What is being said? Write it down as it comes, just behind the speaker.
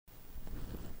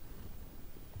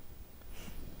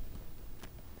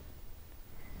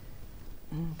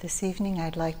This evening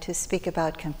I'd like to speak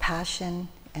about compassion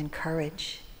and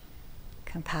courage.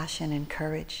 Compassion and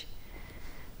courage.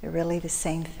 They're really the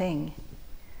same thing.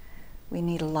 We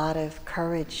need a lot of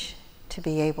courage to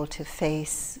be able to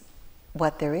face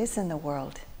what there is in the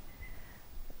world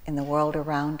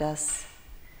around us,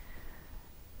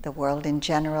 the world in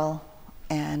general,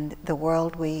 and the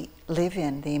world we live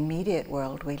in, the immediate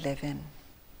world we live in.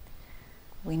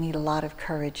 We need a lot of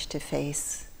courage to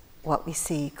face what we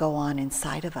see go on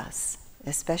inside of us,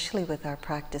 especially with our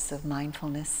practice of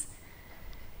mindfulness.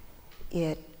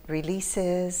 It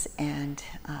releases and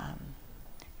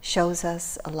shows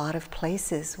us a lot of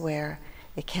places where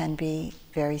it can be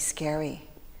very scary.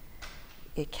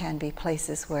 It can be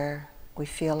places where we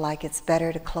feel like it's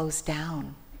better to close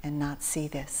down and not see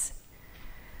this.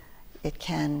 It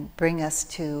can bring us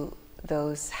to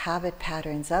those habit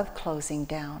patterns of closing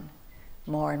down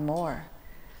more and more,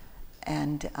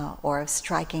 and or of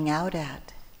striking out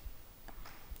at,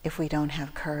 if we don't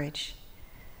have courage.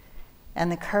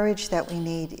 And the courage that we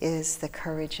need is the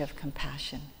courage of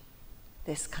compassion,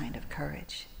 this kind of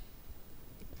courage.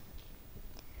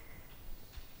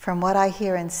 From what I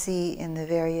hear and see in the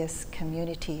various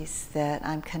communities that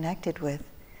I'm connected with,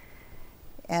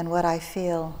 and what I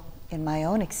feel in my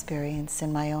own experience,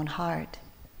 in my own heart,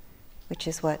 which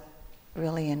is what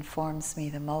really informs me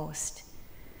the most,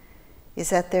 is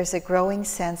that there's a growing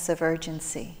sense of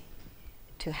urgency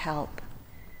to help,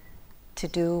 to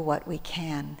do what we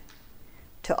can,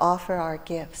 to offer our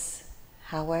gifts,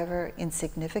 however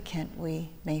insignificant we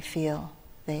may feel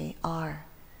they are.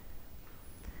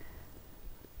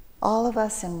 All of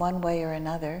us, in one way or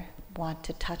another, want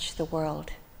to touch the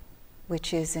world,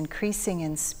 which is increasing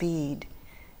in speed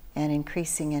and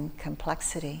increasing in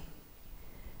complexity.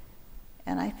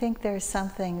 And I think there's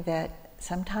something that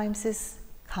sometimes is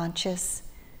conscious,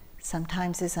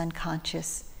 sometimes is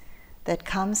unconscious, that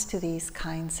comes to these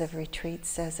kinds of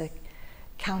retreats as a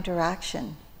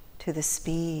counteraction to the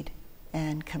speed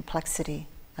and complexity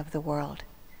of the world,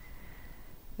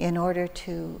 in order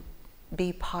to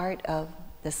be part of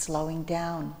the slowing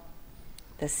down,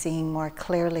 the seeing more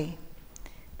clearly,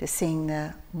 the seeing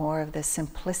the more of the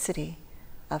simplicity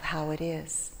of how it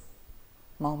is,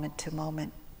 moment to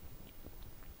moment.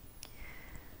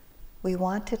 We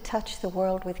want to touch the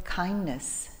world with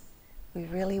kindness. We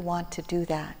really want to do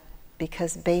that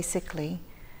because basically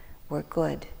we're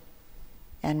good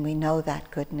and we know that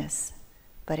goodness,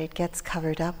 but it gets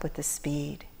covered up with the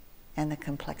speed and the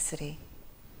complexity.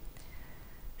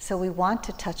 So we want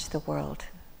to touch the world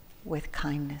with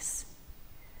kindness.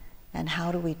 And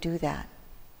how do we do that?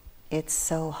 It's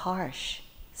so harsh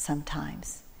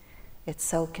sometimes. It's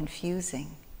so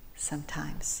confusing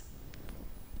sometimes.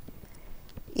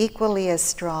 Equally as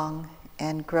strong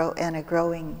and a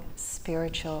growing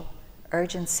spiritual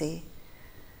urgency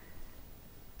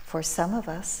for some of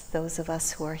us, those of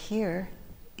us who are here,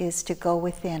 is to go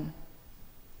within.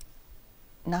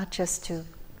 Not just to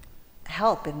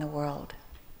help in the world,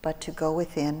 but to go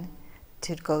within,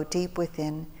 to go deep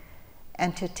within,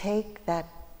 and to take that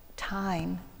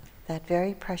time, that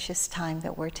very precious time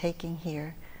that we're taking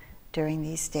here during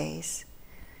these days,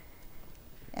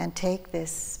 and take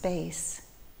this space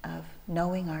of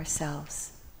knowing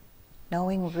ourselves,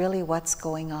 knowing really what's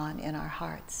going on in our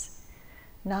hearts,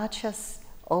 not just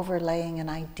overlaying an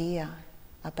idea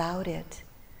about it,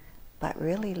 but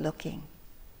really looking.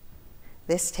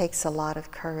 This takes a lot of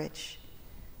courage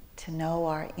to know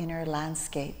our inner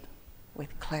landscape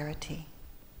with clarity,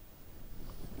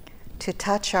 to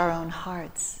touch our own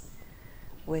hearts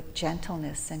with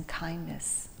gentleness and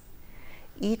kindness.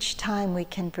 Each time we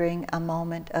can bring a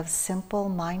moment of simple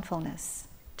mindfulness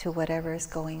to whatever is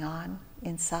going on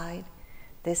inside,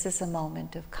 this is a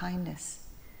moment of kindness.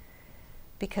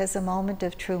 Because a moment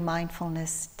of true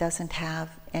mindfulness doesn't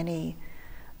have any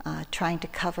trying to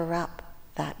cover up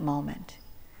that moment,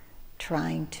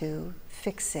 trying to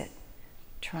fix it,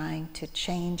 trying to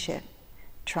change it,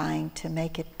 trying to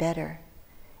make it better.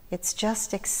 It's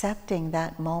just accepting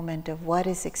that moment of what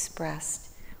is expressed,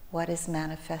 what is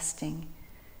manifesting,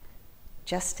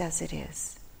 just as it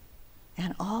is.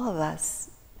 And all of us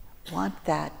want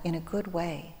that in a good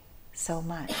way so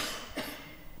much,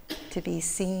 to be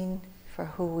seen for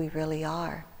who we really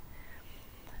are.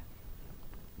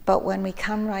 But when we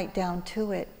come right down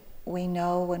to it, we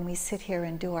know when we sit here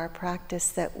and do our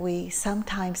practice that we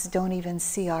sometimes don't even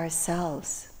see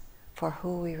ourselves for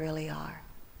who we really are.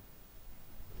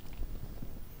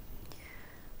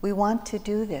 We want to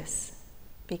do this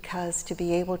because to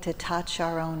be able to touch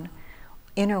our own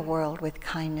inner world with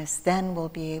kindness, then we'll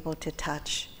be able to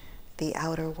touch the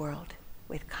outer world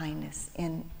with kindness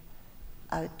in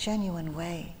a genuine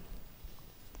way.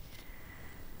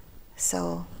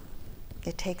 So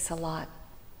it takes a lot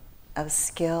of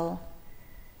skill.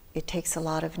 It takes a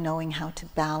lot of knowing how to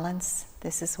balance.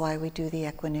 This is why we do the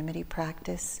equanimity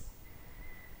practice.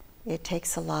 It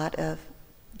takes a lot of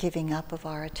giving up of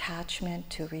our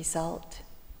attachment to result.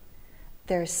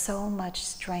 There's so much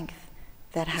strength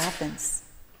that happens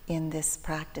in this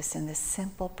practice, in this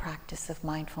simple practice of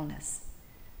mindfulness.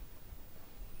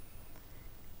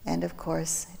 And of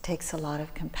course, it takes a lot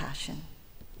of compassion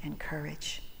and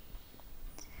courage.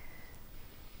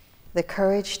 The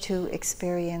courage to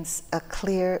experience a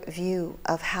clear view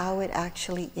of how it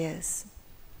actually is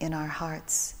in our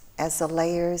hearts as the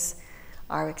layers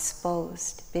are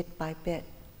exposed bit by bit.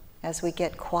 As we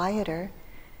get quieter,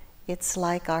 it's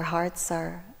like our hearts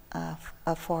are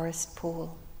a forest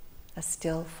pool, a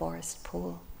still forest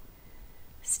pool.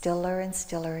 Stiller and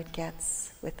stiller it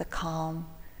gets with the calm,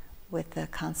 with the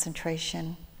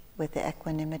concentration, with the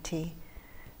equanimity,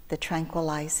 the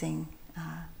tranquilizing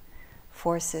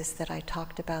forces that I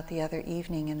talked about the other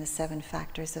evening in the 7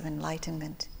 factors of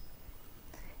enlightenment.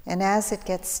 And as it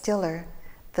gets stiller,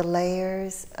 the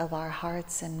layers of our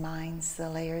hearts and minds, the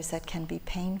layers that can be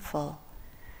painful,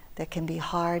 that can be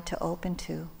hard to open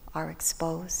to, are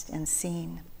exposed and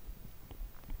seen.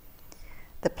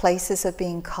 The places of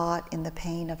being caught in the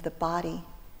pain of the body,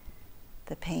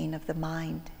 the pain of the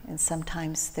mind, and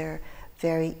sometimes they're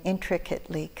very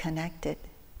intricately connected.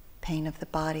 Pain of the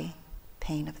body,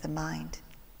 pain of the mind.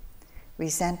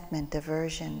 Resentment,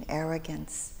 aversion,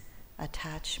 arrogance,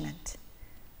 attachment,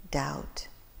 doubt.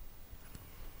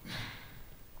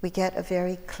 We get a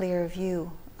very clear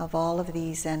view of all of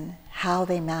these and how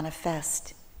they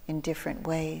manifest in different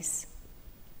ways.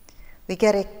 We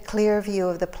get a clear view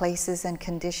of the places and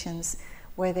conditions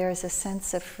where there is a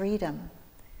sense of freedom.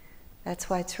 That's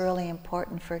why it's really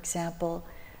important, for example,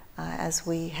 as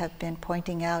we have been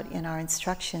pointing out in our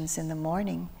instructions in the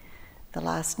morning, the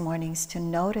last mornings, to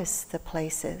notice the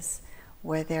places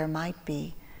where there might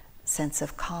be a sense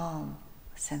of calm,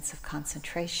 a sense of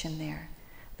concentration there.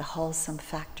 The wholesome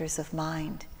factors of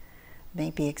mind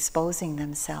may be exposing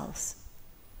themselves.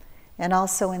 And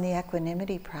also in the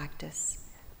equanimity practice,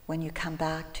 when you come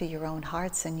back to your own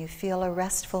hearts and you feel a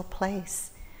restful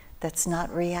place that's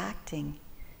not reacting,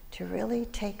 to really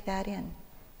take that in,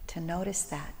 to notice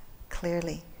that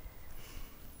clearly.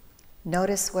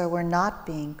 Notice where we're not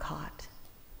being caught,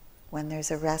 when there's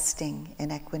a resting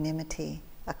in equanimity,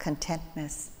 a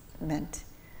contentment,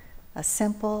 a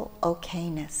simple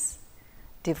okayness,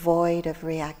 devoid of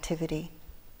reactivity.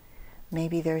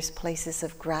 Maybe there's places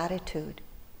of gratitude,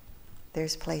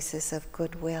 there's places of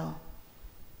goodwill.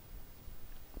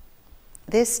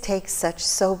 This takes such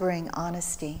sobering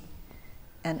honesty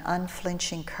and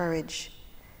unflinching courage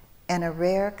and a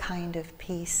rare kind of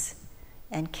peace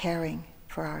and caring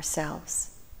for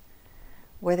ourselves,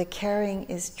 where the caring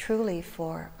is truly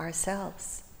for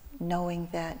ourselves, knowing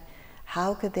that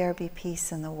how could there be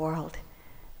peace in the world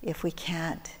if we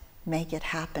can't make it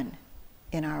happen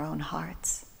in our own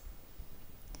hearts?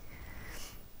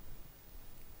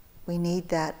 We need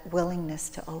that willingness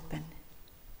to open.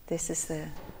 This is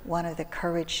one of the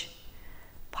courage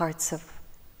parts of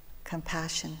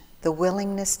compassion, the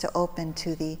willingness to open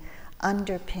to the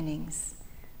underpinnings,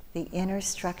 the inner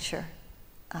structure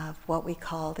of what we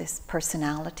call this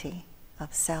personality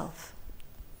of self,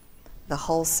 the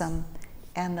wholesome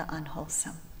and the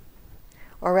unwholesome.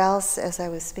 Or else, as I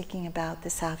was speaking about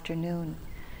this afternoon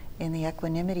in the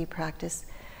equanimity practice,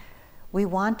 we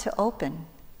want to open,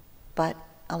 but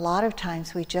a lot of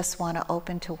times we just want to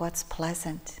open to what's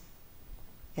pleasant.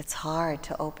 It's hard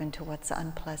to open to what's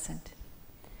unpleasant.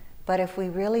 But if we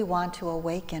really want to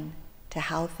awaken to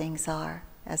how things are,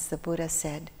 as the Buddha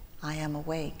said, I am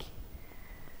awake,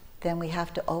 then we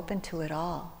have to open to it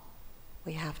all.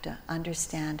 We have to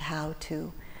understand how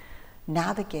to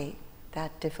navigate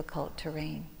that difficult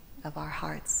terrain of our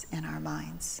hearts and our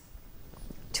minds,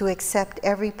 to accept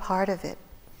every part of it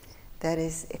that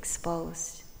is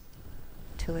exposed,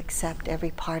 to accept every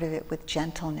part of it with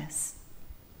gentleness.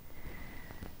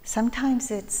 Sometimes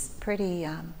it's pretty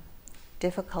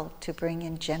difficult to bring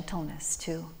in gentleness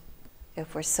too,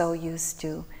 if we're so used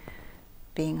to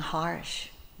being harsh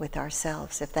with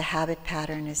ourselves, if the habit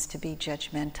pattern is to be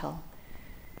judgmental,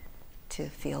 to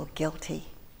feel guilty,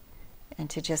 and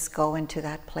to just go into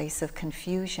that place of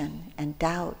confusion and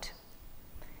doubt.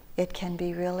 It can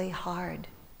be really hard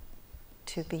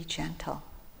to be gentle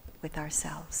with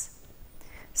ourselves.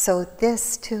 So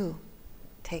this too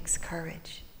takes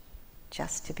courage,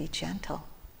 just to be gentle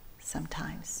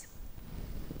sometimes.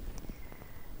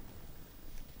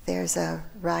 There's a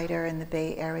writer in the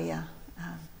Bay Area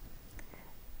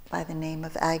by the name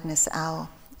of Agnes Au,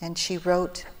 and she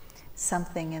wrote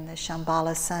something in the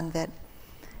Shambhala Sun that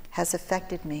has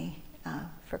affected me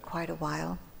for quite a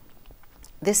while.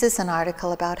 This is an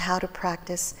article about how to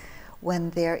practice when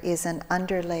there is an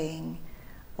underlaying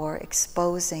or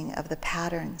exposing of the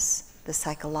patterns, the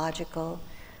psychological,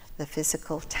 the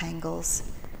physical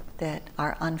tangles that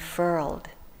are unfurled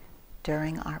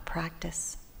during our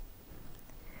practice.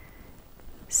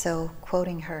 So,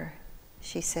 quoting her,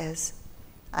 she says,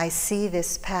 "I see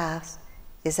this path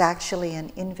is actually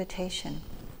an invitation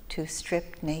to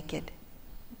strip naked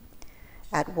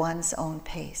at one's own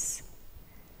pace,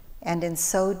 and in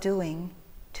so doing,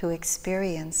 to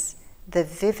experience the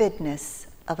vividness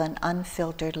of an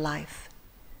unfiltered life."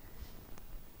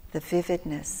 The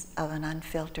vividness of an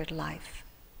unfiltered life.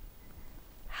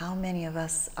 How many of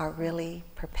us are really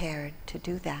prepared to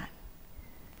do that?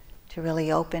 To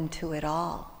really open to it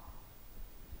all?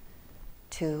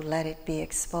 To let it be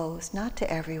exposed, not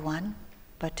to everyone,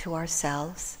 but to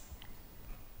ourselves,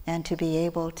 and to be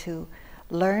able to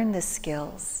learn the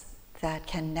skills that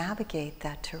can navigate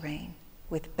that terrain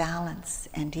with balance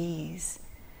and ease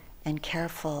and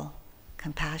careful,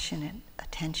 compassionate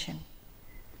attention.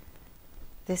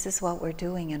 This is what we're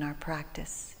doing in our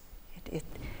practice.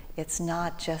 It's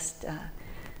not just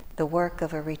the work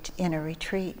of in a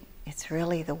retreat, it's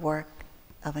really the work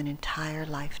of an entire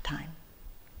lifetime.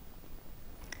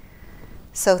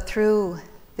 So through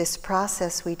this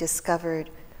process we discover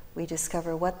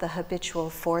what the habitual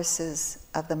forces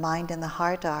of the mind and the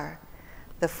heart are,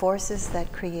 the forces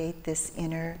that create this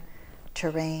inner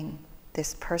terrain,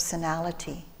 this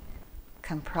personality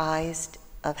comprised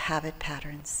of habit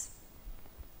patterns.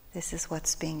 This is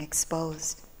what's being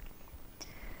exposed.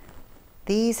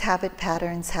 These habit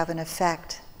patterns have an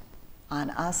effect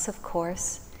on us, of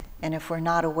course, and if we're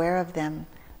not aware of them,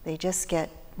 they just get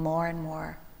more and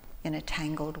more in a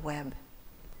tangled web.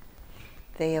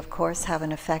 They, of course, have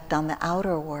an effect on the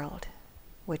outer world,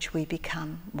 which we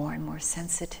become more and more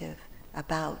sensitive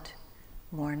about,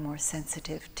 more and more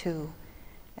sensitive to,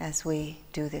 as we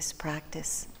do this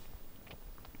practice.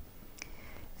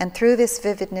 And through this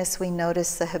vividness, we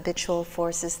notice the habitual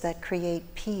forces that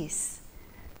create peace,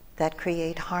 that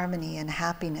create harmony and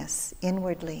happiness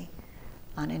inwardly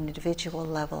on an individual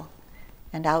level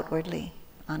and outwardly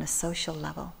on a social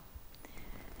level.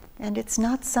 And it's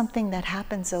not something that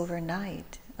happens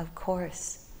overnight, of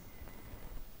course.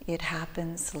 It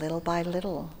happens little by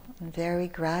little and very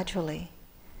gradually.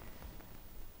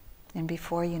 And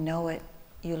before you know it,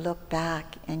 you look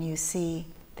back and you see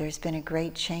there's been a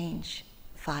great change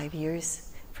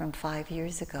from 5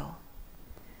 years ago.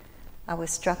 I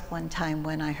was struck one time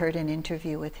when I heard an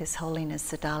interview with His Holiness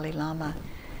the Dalai Lama,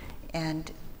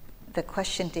 and the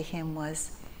question to him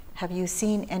was, have you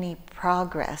seen any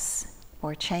progress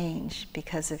or change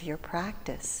because of your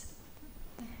practice?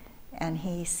 And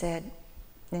he said,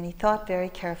 and he thought very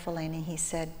carefully, and he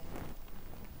said,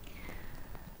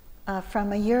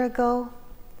 from a year ago,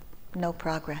 no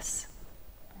progress.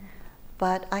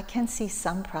 But I can see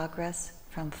some progress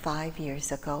from 5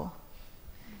 years ago.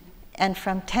 And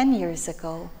from 10 years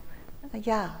ago,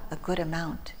 yeah, a good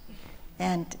amount.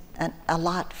 And a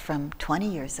lot from 20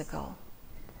 years ago.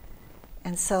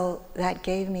 And so that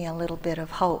gave me a little bit of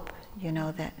hope,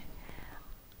 that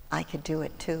I could do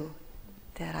it too,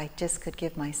 that I just could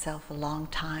give myself a long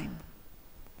time.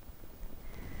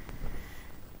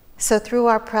 So through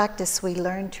our practice, we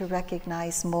learn to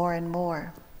recognize more and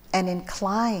more and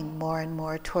incline more and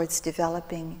more towards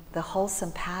developing the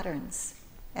wholesome patterns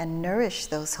and nourish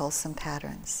those wholesome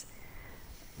patterns,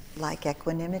 like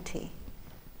equanimity,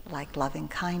 like loving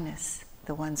kindness,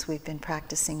 the ones we've been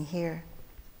practicing here.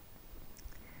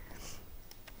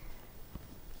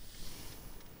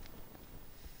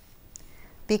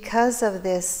 Because of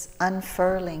this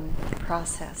unfurling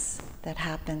process that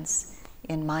happens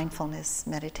in mindfulness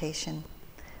meditation,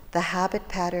 the habit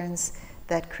patterns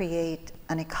that create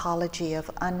an ecology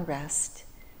of unrest,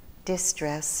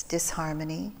 distress,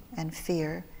 disharmony, and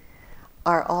fear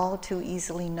are all too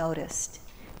easily noticed.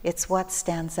 It's what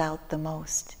stands out the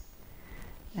most.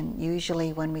 And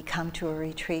usually when we come to a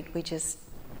retreat, we just,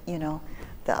 a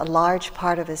large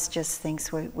part of us just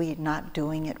thinks we're not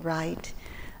doing it right,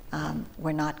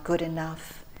 we're not good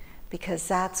enough, because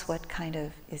that's what kind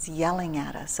of is yelling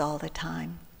at us all the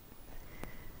time.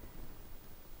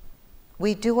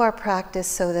 We do our practice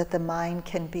so that the mind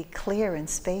can be clear and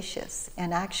spacious,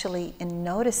 and actually in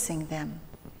noticing them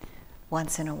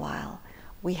once in a while,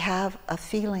 we have a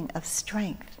feeling of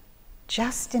strength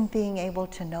just in being able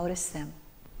to notice them.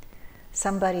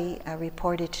 Somebody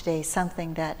reported today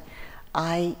something that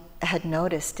I had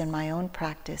noticed in my own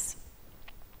practice,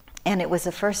 and it was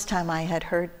the first time I had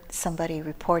heard somebody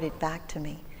report it back to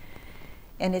me.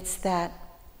 And it's that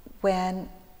when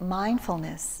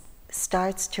mindfulness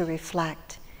starts to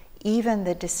reflect even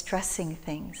the distressing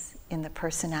things in the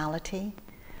personality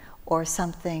or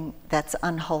something that's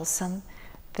unwholesome,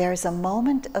 there's a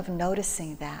moment of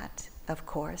noticing that, of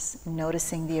course,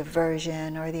 noticing the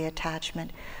aversion or the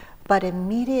attachment, but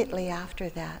immediately after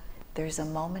that, there's a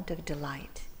moment of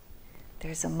delight.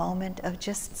 There's a moment of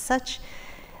just such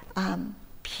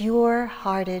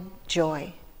pure-hearted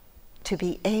joy to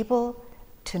be able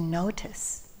to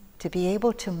notice, to be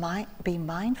able to be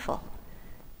mindful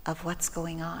of what's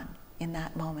going on in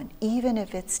that moment, even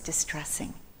if it's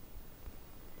distressing.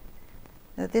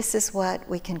 Now, this is what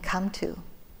we can come to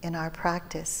in our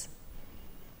practice.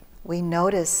 We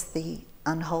notice the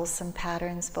unwholesome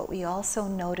patterns, but we also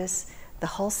notice the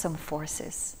wholesome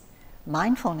forces.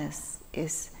 Mindfulness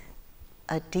is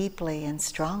a deeply and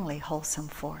strongly wholesome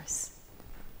force.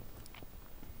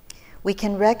 We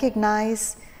can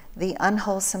recognize the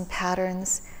unwholesome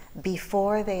patterns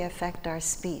before they affect our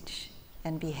speech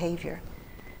and behavior.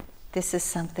 This is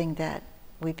something that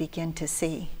we begin to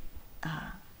see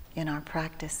in our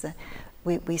practice.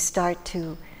 We start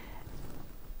to,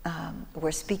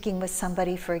 we're speaking with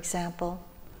somebody, for example,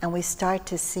 and we start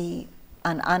to see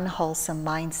an unwholesome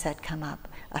mindset come up,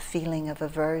 a feeling of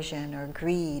aversion or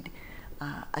greed,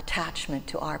 attachment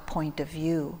to our point of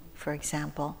view, for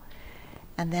example.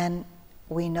 And then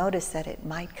we notice that it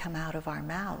might come out of our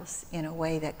mouths in a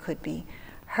way that could be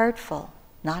hurtful,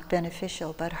 not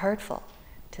beneficial, but hurtful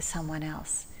to someone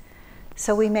else.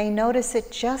 So we may notice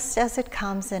it just as it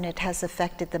comes and it has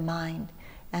affected the mind,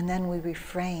 and then we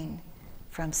refrain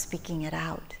from speaking it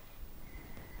out.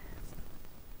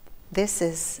 This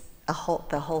is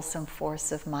the wholesome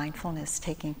force of mindfulness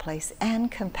taking place, and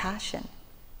compassion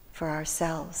for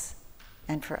ourselves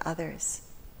and for others.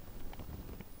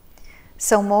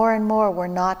 So more and more we're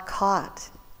not caught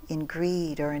in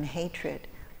greed or in hatred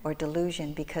or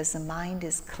delusion, because the mind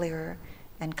is clearer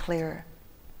and clearer.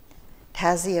 It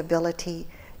has the ability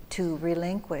to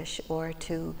relinquish or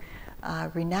to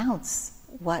renounce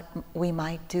what we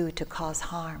might do to cause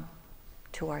harm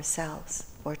to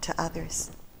ourselves or to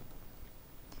others.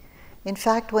 In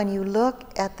fact, when you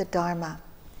look at the Dharma,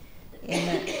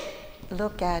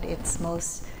 look at its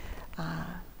most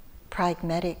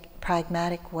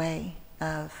pragmatic way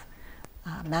of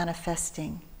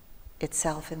manifesting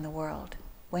itself in the world,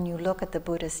 when you look at the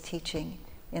Buddha's teaching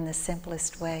in the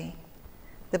simplest way,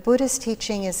 the Buddha's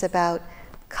teaching is about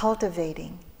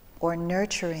cultivating or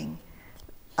nurturing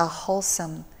a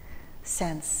wholesome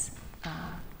sense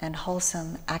and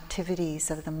wholesome activities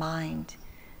of the mind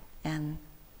and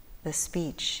the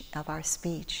speech, of our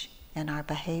speech and our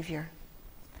behavior.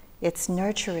 It's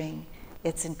nurturing,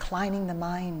 it's inclining the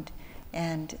mind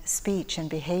and speech and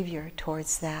behavior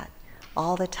towards that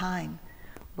all the time,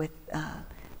 with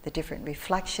the different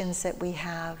reflections that we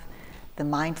have, the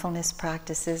mindfulness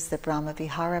practices, the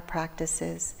Brahmavihara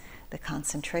practices, the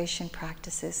concentration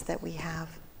practices that we have.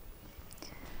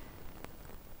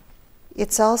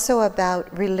 It's also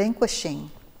about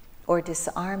relinquishing or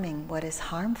disarming what is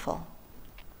harmful.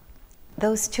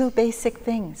 Those two basic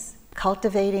things,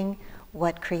 cultivating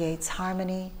what creates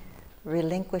harmony,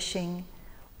 relinquishing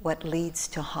what leads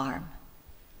to harm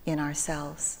in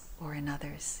ourselves or in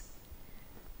others.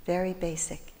 Very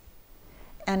basic.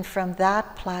 And from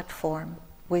that platform,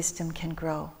 wisdom can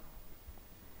grow.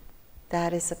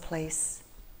 That is a place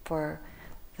for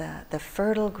the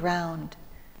fertile ground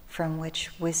from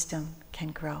which wisdom can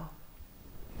grow.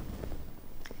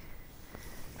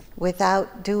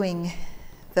 Without doing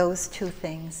those two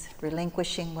things,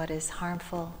 relinquishing what is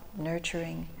harmful,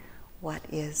 nurturing what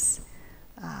is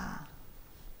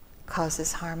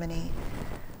causes harmony,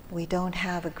 we don't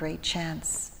have a great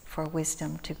chance for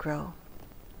wisdom to grow.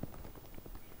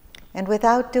 And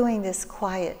without doing this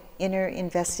quiet inner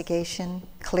investigation,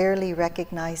 clearly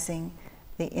recognizing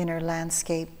the inner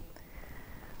landscape,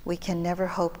 we can never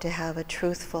hope to have a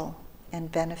truthful and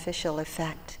beneficial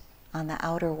effect on the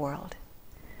outer world,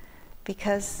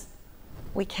 because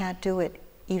we can't do it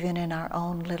even in our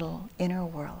own little inner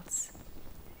worlds.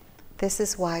 This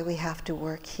is why we have to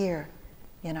work here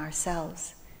in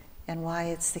ourselves, and why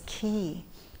it's the key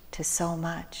to so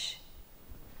much.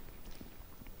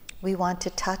 We want to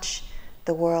touch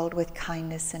the world with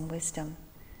kindness and wisdom.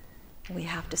 We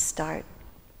have to start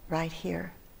right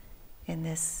here in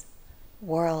this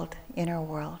world, inner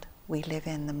world we live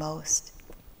in the most.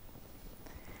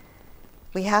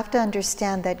 We have to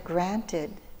understand that,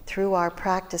 granted, through our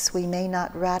practice we may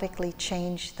not radically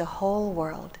change the whole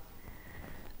world,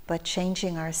 but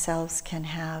changing ourselves can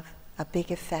have a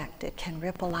big effect. It can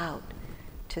ripple out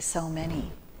to so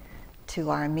many,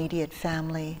 to our immediate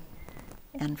family,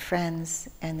 and friends,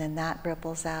 and then that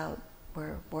ripples out.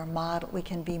 We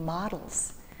can be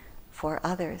models for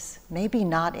others. Maybe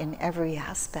not in every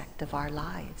aspect of our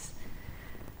lives,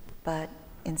 but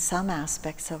in some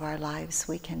aspects of our lives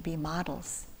we can be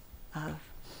models of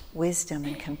wisdom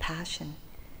and compassion.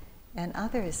 And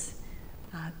others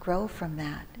grow from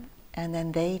that, and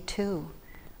then they too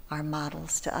are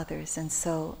models to others. And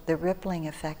so the rippling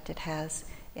effect it has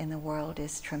in the world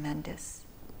is tremendous.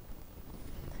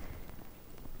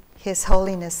 His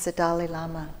Holiness the Dalai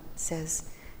Lama says,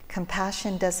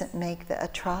 compassion doesn't make the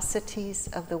atrocities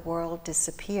of the world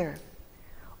disappear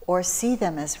or see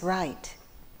them as right.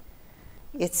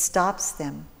 It stops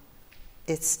them.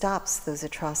 It stops those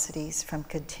atrocities from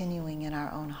continuing in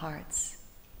our own hearts.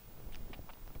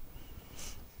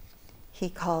 He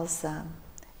calls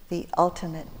the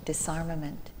ultimate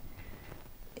disarmament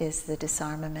is the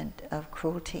disarmament of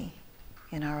cruelty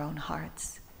in our own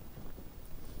hearts.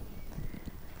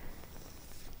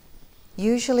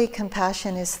 Usually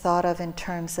compassion is thought of in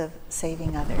terms of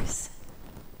saving others,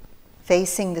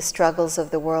 facing the struggles of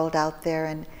the world out there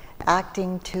and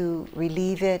acting to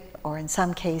relieve it, or in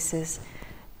some cases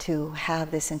to have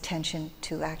this intention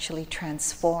to actually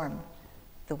transform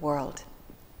the world.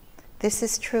 This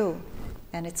is true,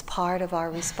 and it's part of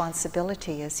our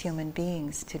responsibility as human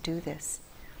beings to do this.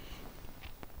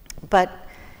 But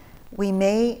we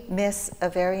may miss a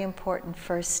very important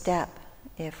first step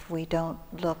if we don't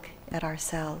look at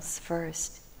ourselves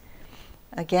first.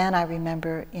 Again, I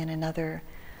remember in another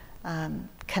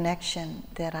connection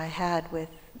that I had with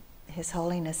His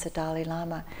Holiness the Dalai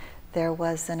Lama, there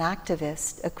was an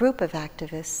activist, a group of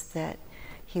activists that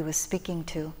he was speaking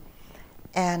to,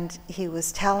 and he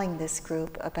was telling this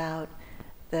group about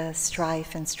the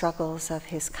strife and struggles of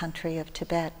his country of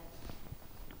Tibet.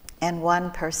 And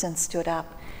one person stood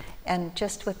up, and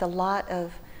just with a lot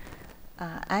of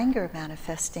anger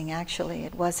manifesting, actually,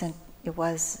 it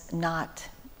was not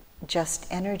just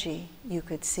energy. You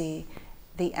could see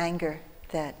the anger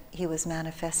that he was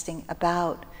manifesting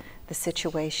about the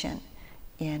situation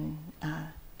in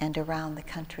and around the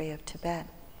country of Tibet.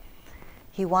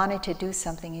 He wanted to do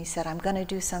something. He said, I'm going to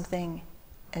do something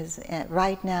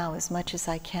right now as much as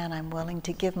I can. I'm willing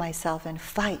to give myself and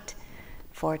fight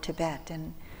for Tibet.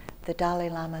 And the Dalai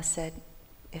Lama said,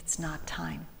 it's not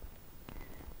time.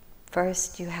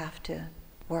 First, you have to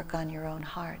work on your own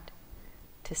heart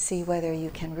to see whether you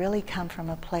can really come from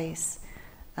a place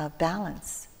of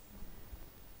balance,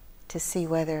 to see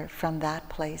whether from that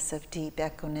place of deep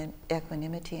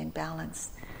equanimity and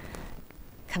balance,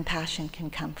 compassion can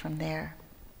come from there.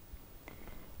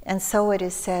 And so it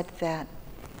is said that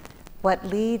what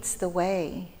leads the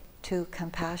way to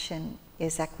compassion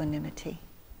is equanimity.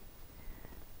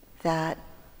 That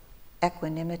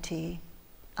equanimity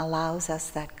allows us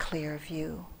that clear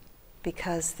view,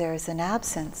 because there's an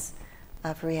absence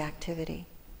of reactivity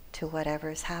to whatever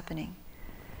is happening.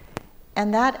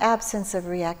 And that absence of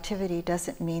reactivity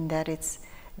doesn't mean that it's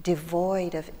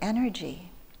devoid of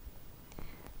energy.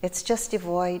 It's just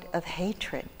devoid of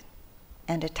hatred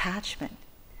and attachment.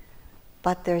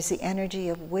 But there's the energy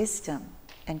of wisdom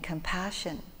and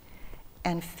compassion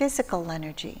and physical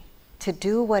energy to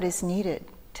do what is needed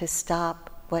to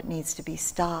stop what needs to be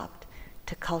stopped,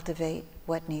 to cultivate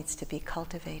what needs to be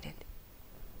cultivated.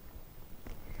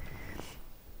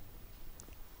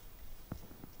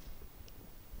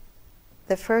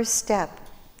 The first step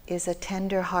is a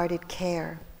tender-hearted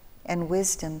care and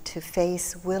wisdom to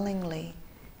face willingly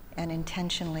and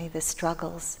intentionally the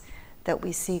struggles that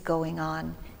we see going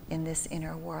on in this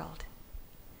inner world.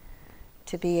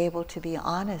 To be able to be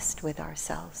honest with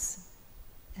ourselves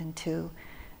and to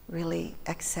really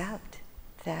accept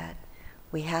that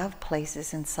we have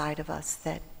places inside of us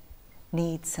that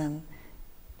need some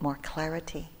more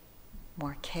clarity,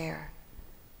 more care,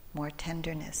 more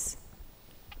tenderness.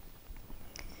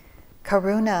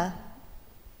 Karuna,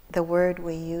 the word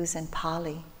we use in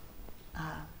Pali,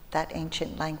 that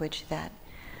ancient language that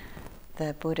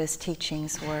the Buddha's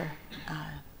teachings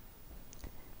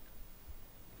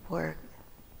were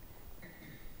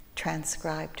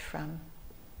transcribed from.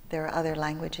 There are other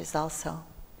languages also,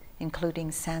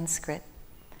 including Sanskrit.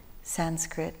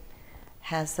 Sanskrit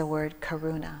has the word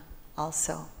karuna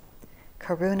also.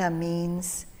 Karuna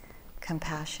means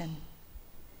compassion.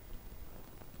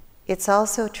 It's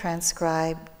also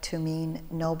transcribed to mean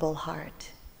noble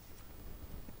heart.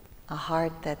 A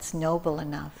heart that's noble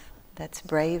enough, that's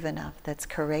brave enough, that's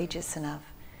courageous enough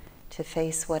to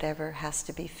face whatever has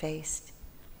to be faced.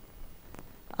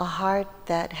 A heart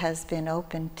that has been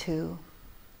open to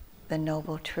the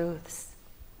noble truths,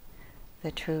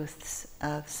 the truths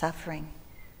of suffering,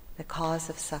 the cause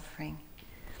of suffering,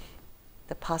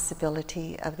 the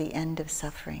possibility of the end of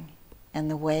suffering and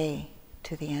the way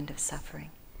to the end of suffering,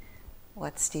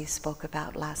 what Steve spoke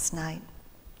about last night.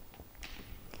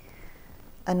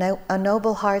 A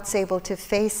noble heart's able to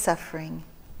face suffering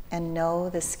and know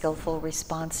the skillful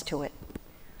response to it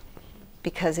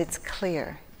because it's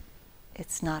clear,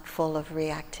 it's not full of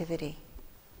reactivity.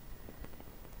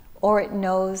 Or it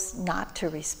knows not to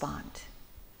respond.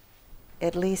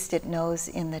 At least it knows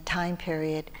in the time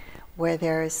period where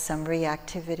there is some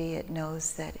reactivity, it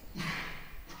knows that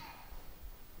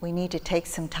we need to take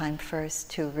some time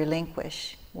first to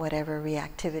relinquish whatever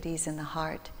reactivities in the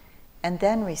heart and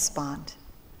then respond.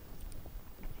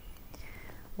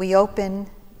 We open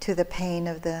to the pain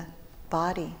of the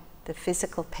body, the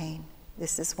physical pain.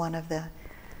 This is one of the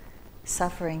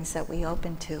sufferings that we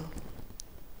open to.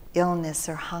 Illness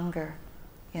or hunger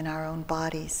in our own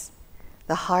bodies,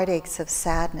 the heartaches of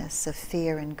sadness, of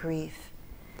fear and grief,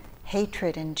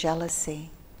 hatred and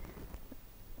jealousy,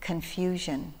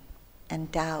 confusion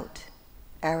and doubt,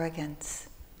 arrogance,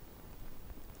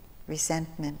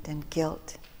 resentment and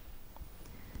guilt.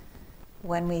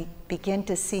 When we begin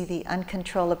to see the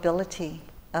uncontrollability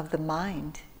of the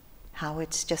mind, how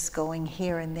it's just going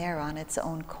here and there on its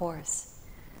own course,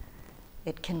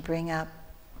 it can bring up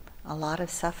a lot of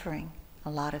suffering, a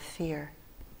lot of fear.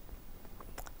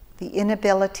 The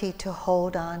inability to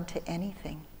hold on to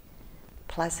anything,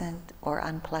 pleasant or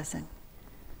unpleasant,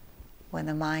 when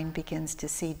the mind begins to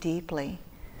see deeply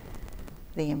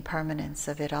the impermanence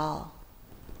of it all.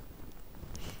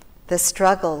 The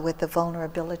struggle with the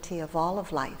vulnerability of all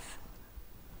of life.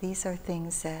 These are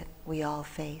things that we all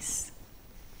face.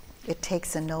 It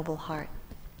takes a noble heart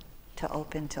to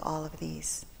open to all of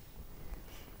these.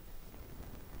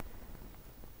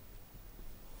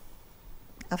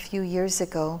 A few years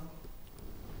ago,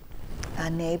 a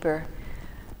neighbor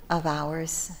of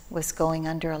ours was going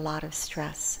under a lot of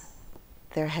stress.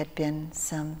 There had been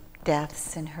some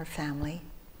deaths in her family,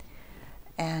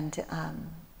 and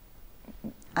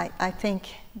I think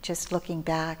just looking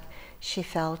back, she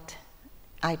felt,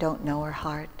 I don't know her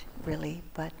heart really,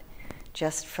 but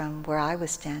just from where I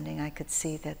was standing, I could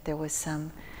see that there was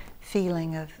some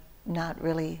feeling of not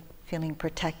really feeling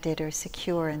protected or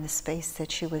secure in the space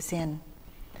that she was in.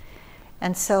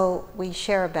 And so we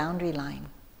share a boundary line,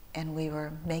 and we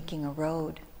were making a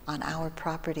road on our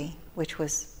property, which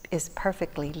is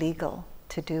perfectly legal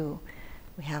to do.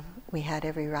 We had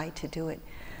every right to do it.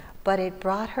 But it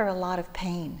brought her a lot of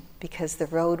pain because the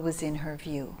road was in her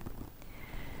view.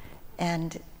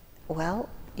 And, well,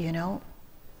 you know,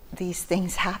 these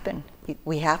things happen.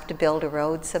 We have to build a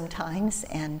road sometimes,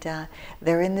 and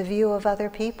they're in the view of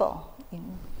other people.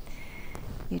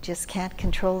 You just can't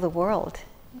control the world.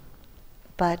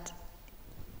 But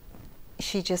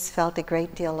she just felt a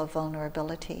great deal of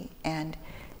vulnerability, and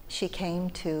she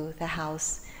came to the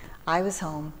house. I was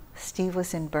home, Steve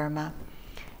was in Burma,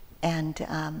 and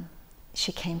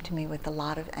she came to me with a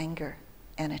lot of anger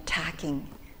and attacking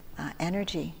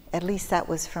energy. At least that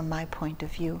was from my point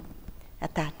of view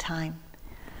at that time.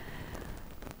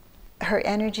 Her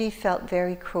energy felt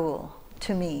very cruel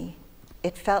to me.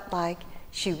 It felt like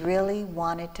she really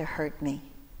wanted to hurt me.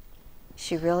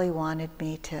 She really wanted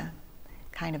me to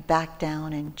kind of back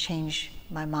down and change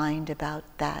my mind about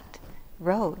that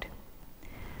road.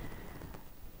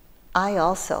 I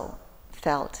also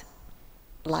felt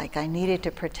like I needed to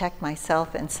protect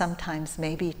myself and sometimes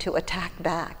maybe to attack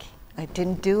back. I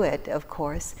didn't do it, of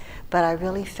course, but I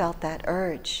really felt that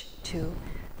urge to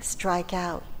strike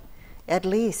out, at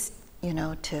least,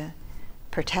 to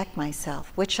protect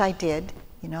myself, which I did.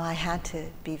 I had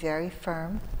to be very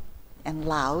firm and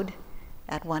loud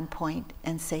at one point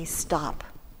and say, stop.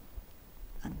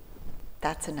 And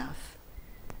that's enough.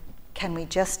 Can we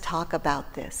just talk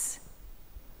about this?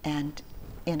 And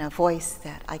in a voice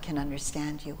that I can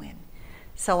understand you in.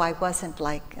 So I wasn't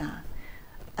like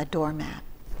a doormat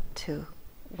to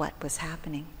what was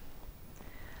happening.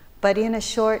 But in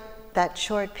that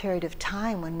short period of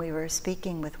time when we were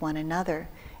speaking with one another,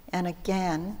 and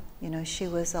again, she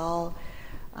was all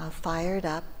fired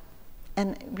up.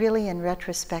 And really, in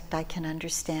retrospect, I can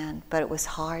understand, but it was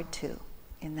hard to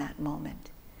in that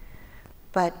moment.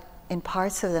 But in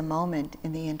parts of the moment,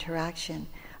 in the interaction,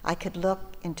 I could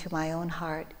look into my own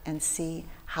heart and see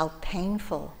how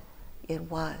painful it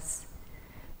was.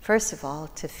 First of all,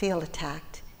 to feel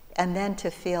attacked, and then to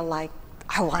feel like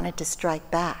I wanted to strike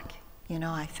back.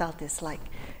 I felt this like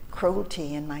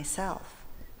cruelty in myself,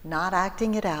 not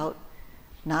acting it out,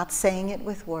 not saying it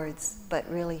with words, but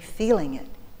really feeling it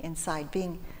inside,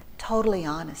 being totally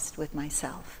honest with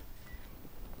myself.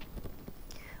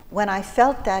 When I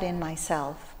felt that in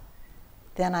myself,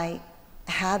 then I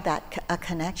had a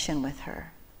connection with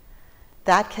her.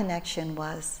 That connection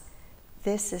was,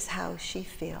 this is how she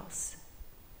feels.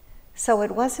 So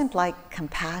it wasn't like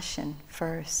compassion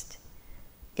first.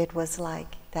 It was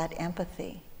like that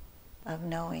empathy of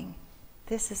knowing,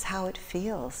 this is how it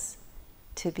feels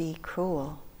to be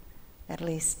cruel, at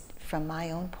least from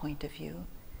my own point of view.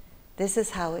 This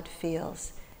is how it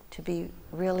feels to be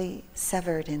really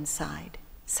severed inside,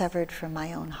 severed from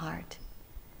my own heart.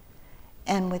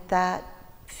 And with that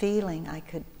feeling, I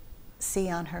could see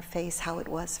on her face how it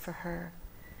was for her.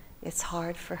 It's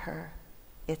hard for her.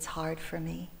 It's hard for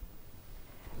me.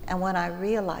 And when I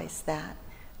realized that,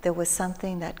 there was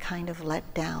something that kind of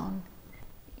let down,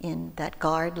 that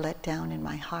guard let down in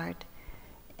my heart.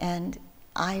 And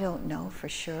I don't know for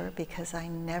sure, because I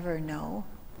never know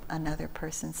another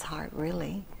person's heart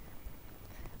really.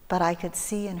 But I could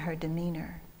see in her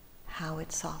demeanor how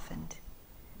it softened,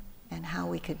 and how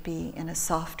we could be in a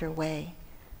softer way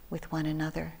with one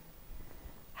another.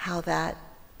 How that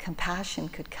compassion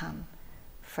could come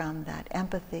from that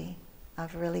empathy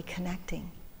of really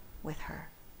connecting with her,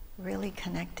 really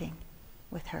connecting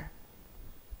with her.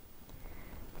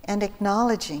 And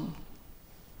acknowledging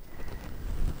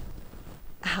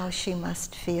how she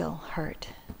must feel hurt,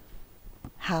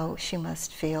 how she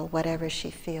must feel whatever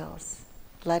she feels,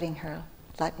 letting her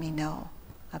let me know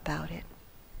about it.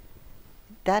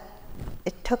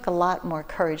 It took a lot more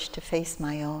courage to face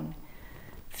my own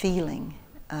feeling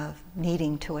of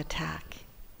needing to attack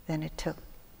than it took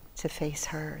to face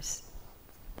hers.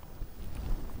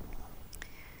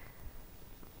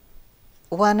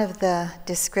 One of the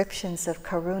descriptions of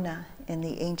karuna in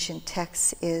the ancient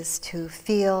texts is to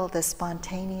feel the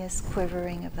spontaneous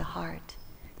quivering of the heart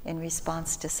in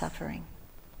response to suffering.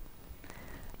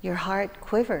 Your heart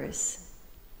quivers,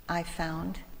 I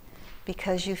found,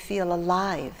 because you feel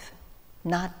alive,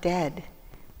 not dead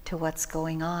to what's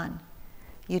going on.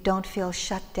 You don't feel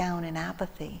shut down in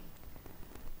apathy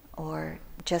or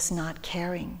just not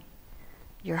caring.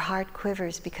 Your heart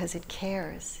quivers because it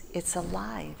cares. It's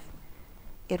alive.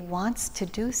 It wants to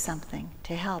do something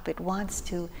to help. It wants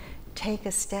to take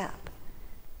a step.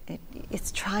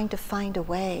 It's trying to find a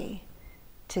way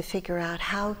to figure out,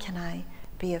 how can I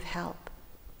be of help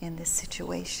in this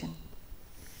situation?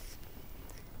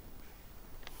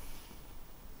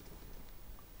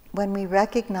 When we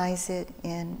recognize it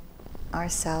in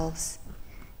ourselves,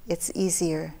 it's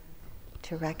easier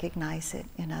to recognize it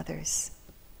in others.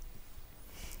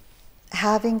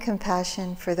 Having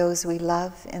compassion for those we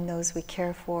love and those we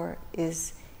care for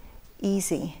is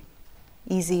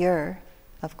easier,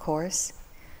 of course,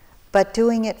 but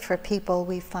doing it for people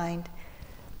we find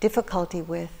difficulty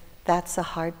with, that's a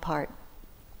hard part.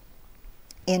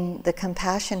 In the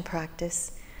compassion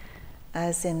practice,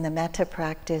 as in the metta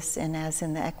practice and as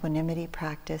in the equanimity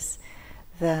practice,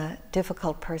 the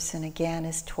difficult person again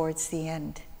is towards the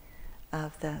end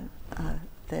of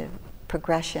the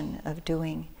progression of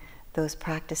doing those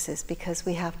practices, because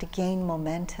we have to gain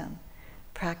momentum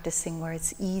practicing where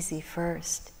it's easy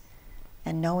first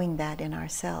and knowing that in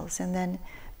ourselves, and then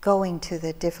going to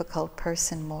the difficult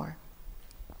person more.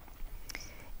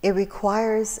 It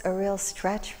requires a real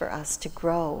stretch for us to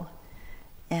grow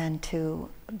and to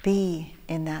be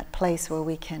in that place where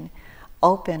we can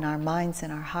open our minds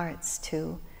and our hearts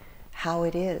to how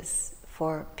it is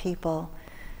for people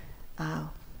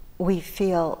we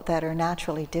feel that are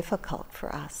naturally difficult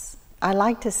for us. I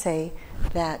like to say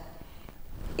that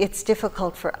it's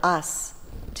difficult for us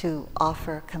to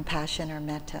offer compassion or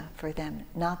metta for them,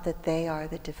 not that they are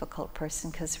the difficult person,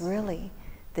 because really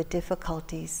the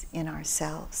difficulty's in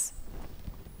ourselves.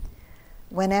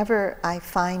 Whenever I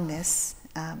find this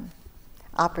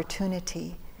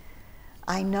opportunity,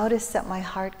 I notice that my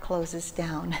heart closes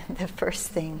down. The first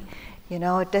thing,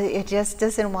 it just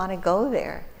doesn't want to go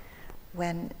there.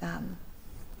 When,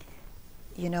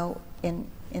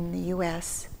 in the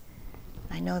U.S.,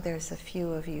 I know there's a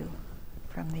few of you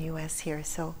from the U.S. here,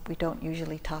 so we don't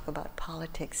usually talk about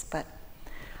politics, but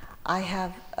I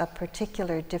have a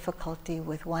particular difficulty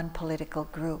with one political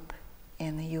group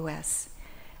in the U.S.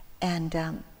 And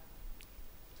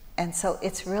so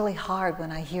it's really hard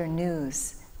when I hear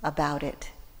news about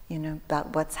it,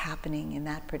 about what's happening in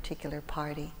that particular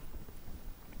party.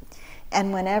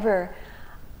 And whenever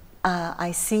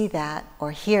I see that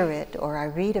or hear it or I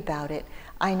read about it,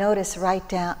 I notice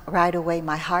right away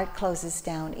my heart closes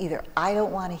down. Either I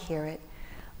don't want to hear it,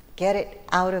 get it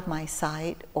out of my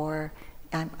sight, or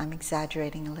I'm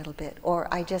exaggerating a little bit, or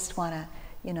I just want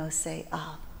to, say,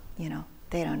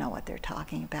 they don't know what they're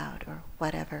talking about or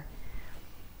whatever.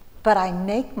 But I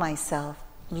make myself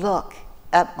look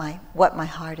at what my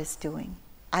heart is doing.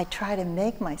 I try to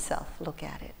make myself look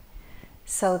at it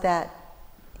so that,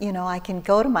 I can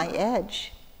go to my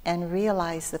edge and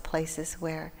realize the places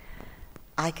where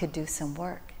I could do some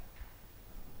work.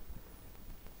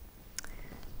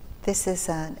 This is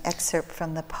an excerpt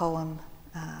from the poem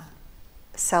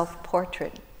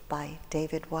Self-Portrait by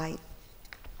David Whyte.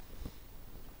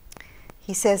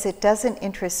 He says, "It doesn't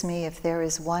interest me if there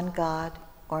is one God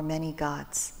or many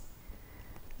gods.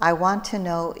 I want to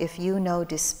know if you know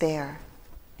despair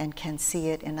and can see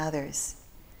it in others.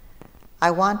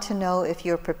 I want to know if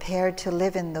you're prepared to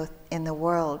live in the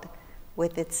world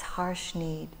with its harsh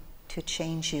need to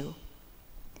change you.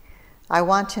 I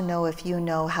want to know if you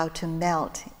know how to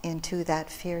melt into that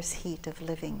fierce heat of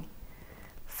living,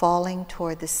 falling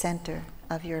toward the center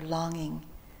of your longing.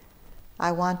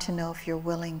 I want to know if you're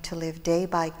willing to live day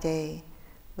by day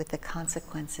with the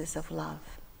consequences of love."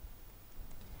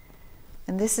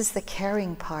 And this is the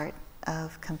caring part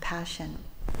of compassion,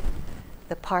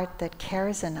 the part that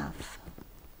cares enough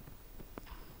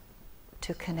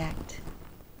to connect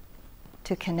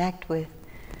with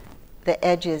the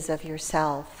edges of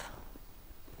yourself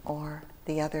or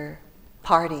the other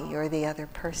party or the other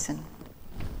person.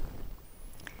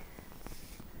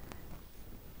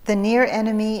 The near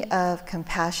enemy of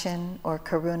compassion or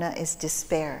karuna is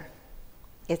despair.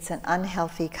 It's an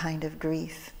unhealthy kind of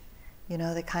grief.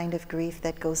 The kind of grief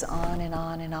that goes on and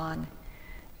on and on.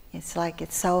 It's like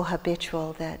it's so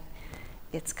habitual that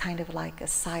it's kind of like a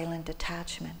silent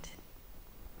attachment,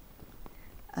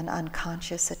 an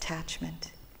unconscious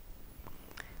attachment.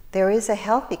 There is a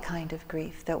healthy kind of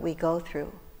grief that we go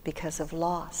through because of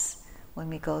loss, when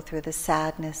we go through the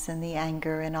sadness and the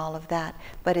anger and all of that,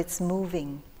 but it's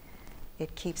moving.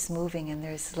 It keeps moving, and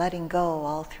there's letting go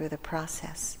all through the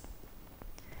process.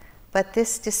 But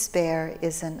this despair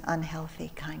is an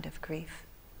unhealthy kind of grief.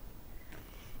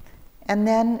 And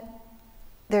then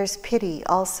there's pity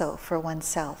also for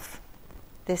oneself.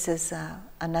 This is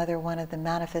another one of the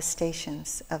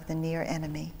manifestations of the near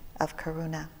enemy of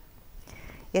karuna.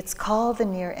 It's called the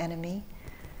near enemy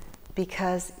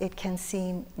because it can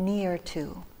seem near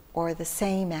to or the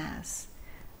same as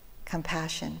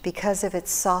compassion because of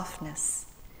its softness.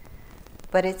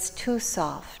 But it's too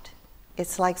soft.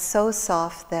 It's like so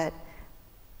soft that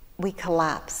we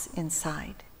collapse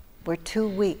inside. We're too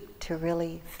weak to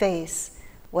really face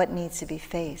what needs to be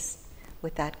faced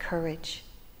with that courage.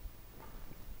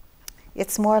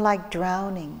 It's more like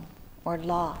drowning or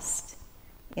lost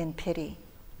in pity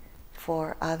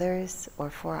for others or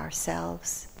for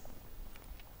ourselves.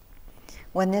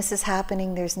 When this is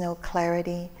happening, there's no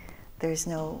clarity, there's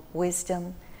no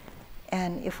wisdom,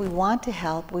 and if we want to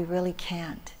help, we really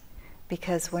can't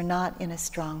because we're not in a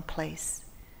strong place.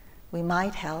 We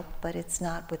might help, but it's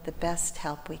not with the best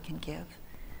help we can give.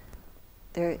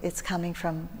 It's coming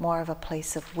from more of a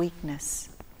place of weakness.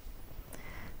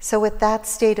 So with that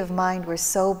state of mind, we're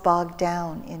so bogged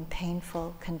down in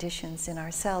painful conditions in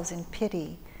ourselves, in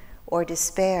pity or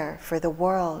despair for the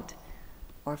world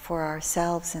or for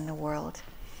ourselves in the world,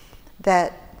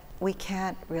 that we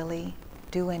can't really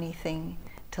do anything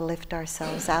to lift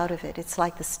ourselves out of it. It's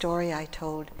like the story I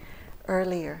told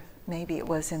earlier, maybe it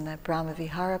was in the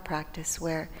Brahmavihara practice,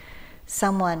 where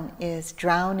someone is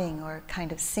drowning or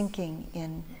kind of sinking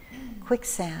in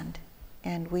quicksand,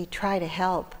 and we try to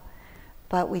help,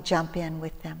 but we jump in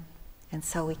with them, and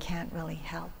so we can't really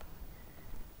help.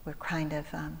 We're kind of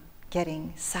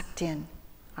getting sucked in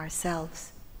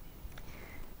ourselves.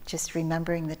 Just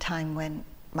remembering the time when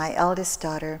my eldest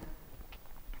daughter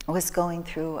was going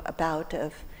through a bout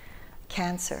of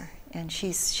cancer, and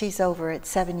she's over it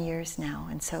 7 years now,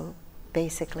 and so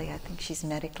basically I think she's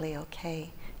medically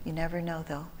okay. You never know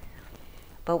though.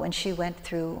 But when she went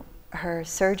through her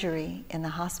surgery in the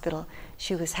hospital,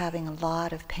 she was having a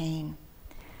lot of pain,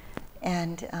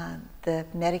 and the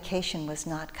medication was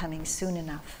not coming soon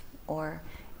enough or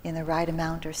in the right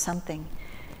amount or something.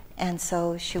 And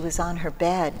so she was on her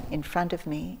bed in front of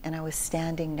me, and I was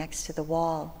standing next to the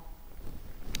wall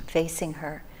facing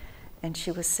her, and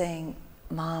she was saying,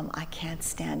 "Mom, I can't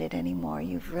stand it anymore.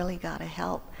 You've really got to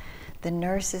help. The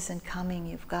nurse isn't coming.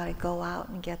 You've got to go out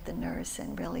and get the nurse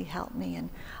and really help me." And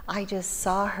I just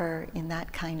saw her in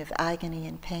that kind of agony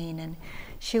and pain, and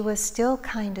she was still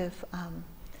kind of,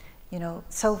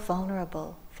 so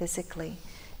vulnerable physically.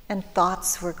 And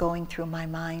thoughts were going through my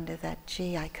mind that,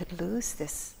 gee, I could lose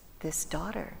this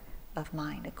daughter of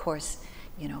mine. Of course,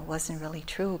 it wasn't really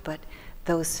true, but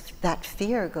that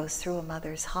fear goes through a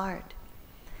mother's heart.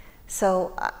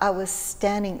 So I was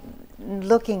standing,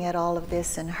 looking at all of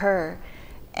this and her,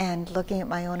 and looking at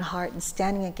my own heart and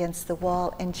standing against the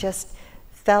wall, and just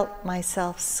felt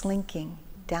myself slinking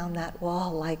down that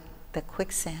wall like the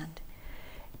quicksand.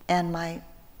 And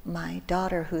my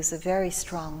daughter, who's a very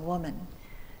strong woman,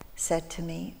 said to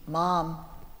me, "Mom,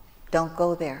 don't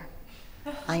go there.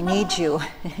 I need you.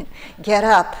 Get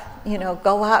up,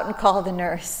 go out and call the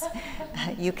nurse.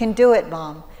 You can do it,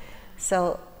 Mom."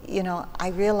 So,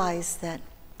 I realized that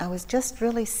I was just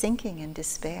really sinking in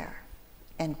despair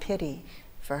and pity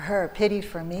for her, pity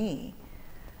for me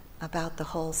about the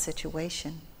whole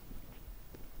situation.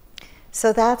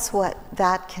 So that's what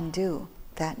that can do,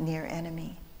 that near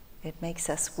enemy. It makes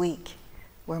us weak.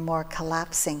 We're more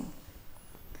collapsing.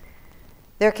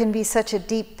 There can be such a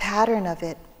deep pattern of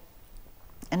it.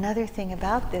 Another thing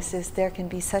about this is there can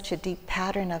be such a deep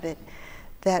pattern of it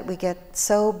that we get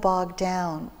so bogged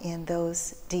down in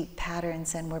those deep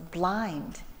patterns and we're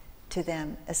blind to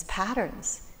them as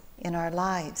patterns in our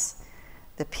lives.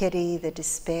 The pity, the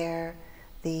despair,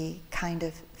 the kind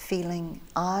of feeling,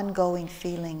 ongoing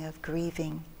feeling of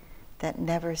grieving that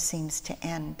never seems to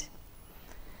end.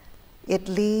 It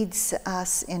leads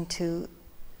us into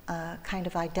a kind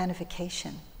of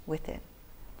identification with it,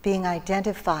 being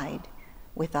identified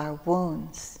with our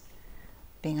wounds,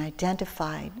 being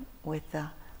identified with the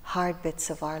hard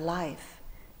bits of our life,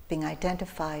 being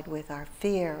identified with our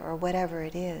fear or whatever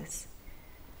it is.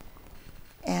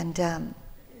 And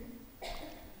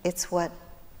it's what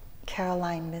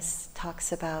Caroline Myss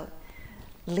talks about,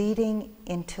 leading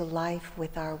into life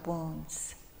with our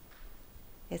wounds.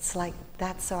 It's like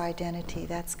that's our identity.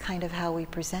 That's kind of how we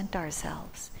present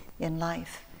ourselves in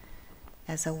life,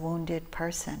 as a wounded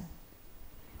person.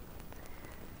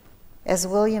 As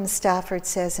William Stafford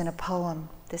says in a poem,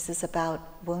 this is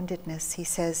about woundedness, he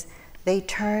says, "They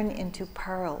turn into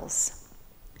pearls.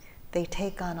 They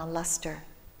take on a luster.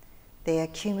 They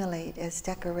accumulate as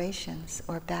decorations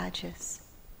or badges."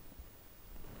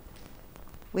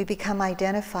 We become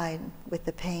identified with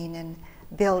the pain and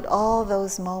build all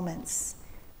those moments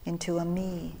into a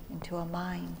me, into a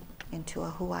mine, into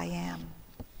a who I am.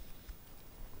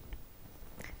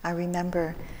 I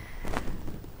remember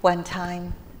one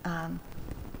time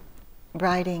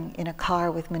riding in a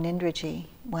car with Munindraji,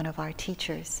 one of our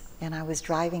teachers, and I was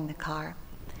driving the car.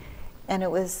 And it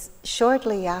was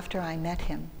shortly after I met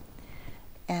him,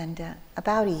 and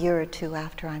about a year or two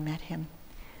after I met him.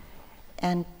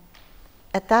 And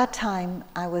at that time,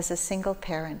 I was a single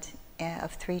parent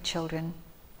of 3 children,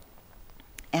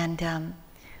 and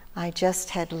I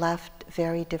just had left a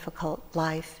very difficult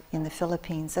life in the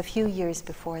Philippines a few years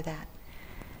before that.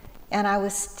 And I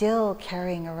was still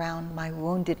carrying around my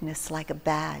woundedness like a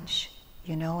badge,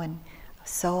 and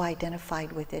so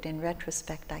identified with it. In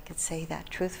retrospect, I could say that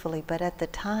truthfully, but at the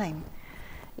time,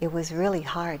 it was really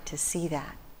hard to see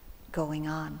that going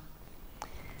on.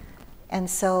 And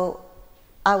so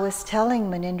I was telling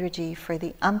Munindraji for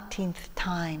the umpteenth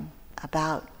time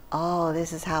about,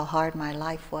 this is how hard my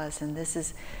life was, and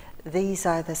these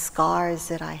are the scars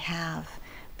that I have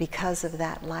because of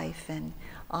that life, and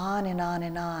on and on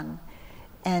and on.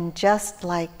 And just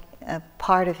like a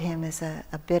part of him is a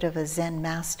bit of a Zen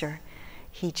master,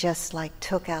 he just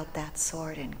took out that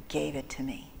sword and gave it to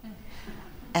me.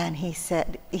 And he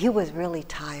said, he was really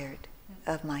tired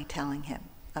of my telling him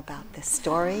about this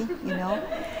story,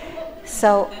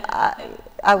 So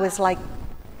I was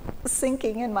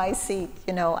sinking in my seat,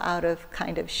 out of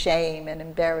kind of shame and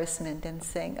embarrassment and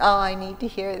saying, I need to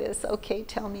hear this. Okay,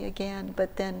 tell me again.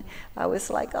 But then I was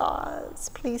like,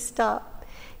 please stop.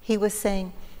 He was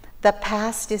saying, the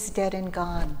past is dead and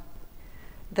gone.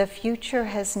 The future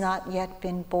has not yet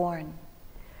been born.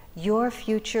 Your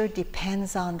future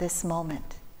depends on this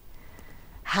moment.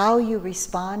 How you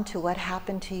respond to what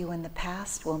happened to you in the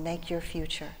past will make your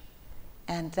future.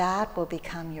 And that will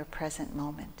become your present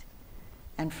moment.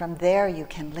 And from there you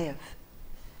can live.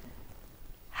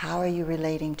 How are you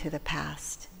relating to the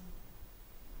past?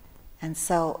 And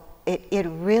so it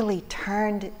really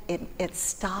turned, it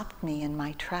stopped me in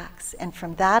my tracks. And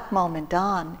from that moment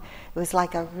on, it was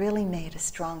like I really made a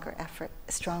stronger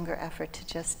effort to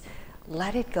just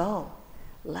let it go,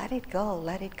 let it go,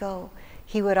 let it go.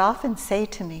 He would often say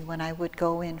to me when I would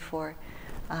go in for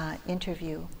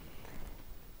interview,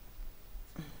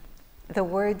 the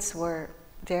words were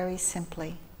very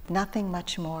simply, nothing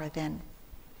much more than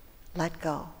let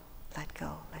go, let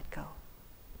go, let go.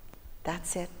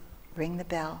 That's it. Ring the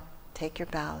bell, take your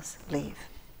bows, leave.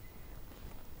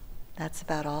 That's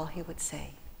about all he would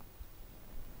say.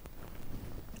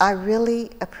 I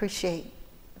really appreciate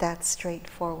that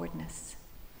straightforwardness,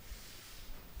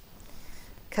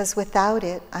 because without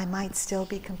it, I might still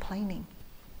be complaining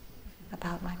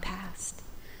about my past,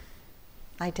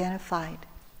 identified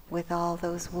with all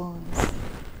those wounds,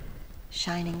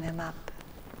 shining them up,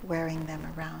 wearing them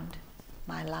around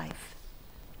my life.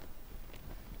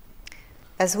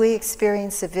 As we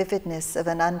experience the vividness of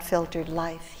an unfiltered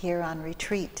life here on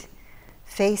retreat,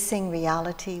 facing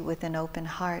reality with an open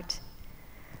heart,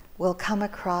 we'll come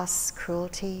across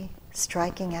cruelty,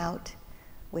 striking out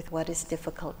with what is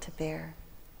difficult to bear.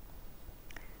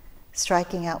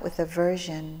 Striking out with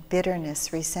aversion,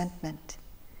 bitterness, resentment,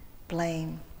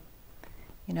 blame.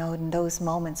 You know, in those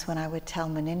moments when I would tell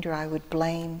Munindra, I would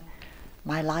blame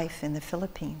my life in the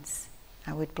Philippines.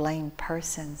 I would blame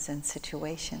persons and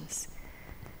situations,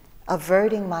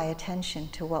 averting my attention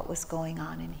to what was going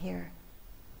on in here.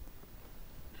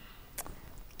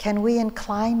 Can we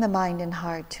incline the mind and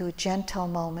heart to a gentle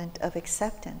moment of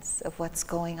acceptance of what's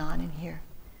going on in here?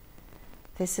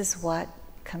 This is what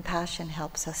compassion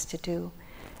helps us to do.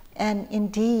 And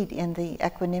indeed, in the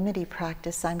equanimity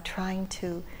practice, I'm trying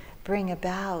to bring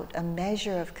about a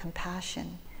measure of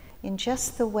compassion in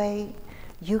just the way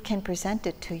you can present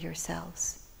it to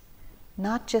yourselves.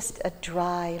 Not just a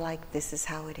dry, like this is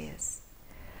how it is,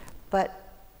 but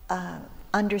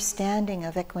understanding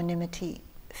of equanimity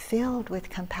filled with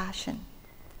compassion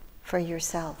for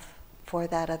yourself, for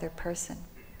that other person,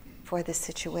 for the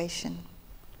situation.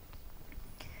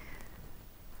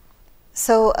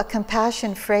 So a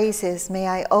compassion phrase is, may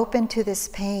I open to this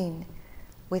pain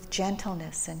with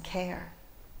gentleness and care.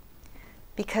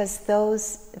 Because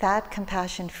that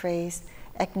compassion phrase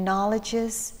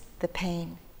acknowledges the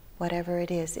pain, whatever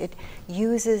it is. It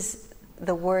uses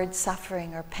the word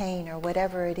suffering or pain or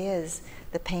whatever it is,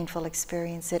 the painful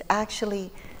experience. It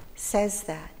actually says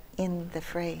that in the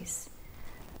phrase.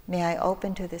 May I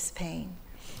open to this pain,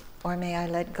 or may I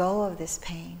let go of this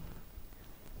pain.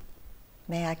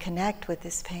 May I connect with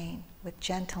this pain with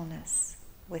gentleness,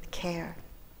 with care.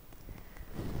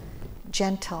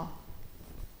 Gentle,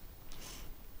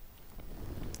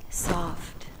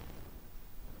 soft.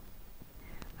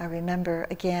 I remember,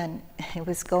 again, it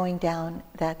was going down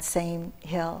that same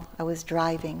hill. I was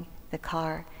driving the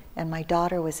car, and my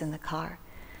daughter was in the car.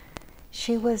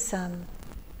 She was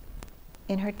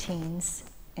in her teens,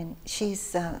 and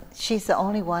she's the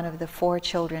only one of the 4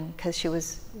 children, because she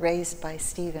was raised by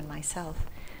Steve and myself.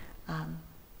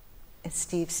 It's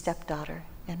Steve's stepdaughter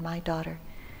and my daughter,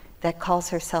 that calls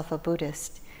herself a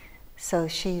Buddhist. So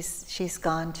she's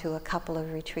gone to a couple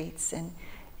of retreats, and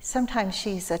sometimes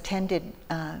she's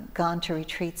gone to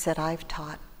retreats that I've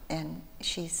taught, and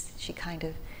she kind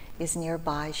of is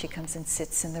nearby. She comes and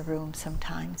sits in the room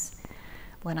sometimes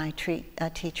when I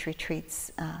teach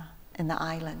retreats in the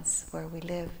islands where we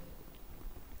live.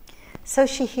 So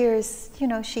she hears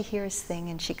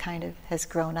things, and she kind of has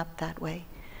grown up that way.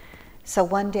 So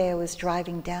one day I was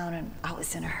driving down, and I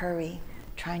was in a hurry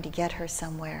trying to get her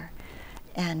somewhere.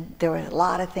 And there were a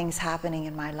lot of things happening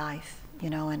in my life,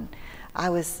 and I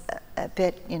was a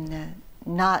bit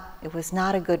it was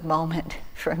not a good moment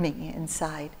for me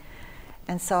inside.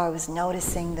 And so I was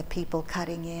noticing the people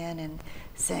cutting in and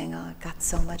saying, oh, I've got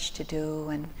so much to do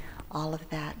and all of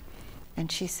that.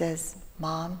 And she says,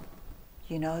 Mom,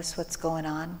 you notice what's going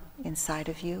on inside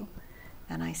of you?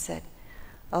 And I said,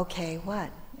 okay, what?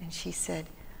 And she said,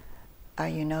 are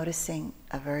you noticing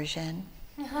aversion?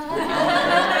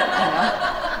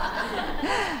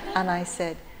 And I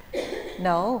said,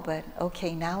 no, but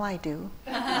okay, now I do.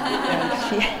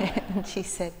 And she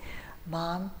said,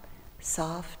 Mom,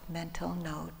 soft mental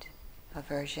note,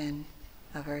 aversion.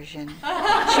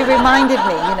 She reminded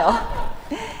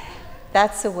me,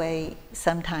 that's the way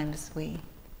sometimes we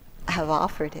have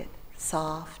offered it.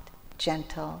 Soft,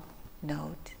 gentle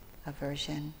note,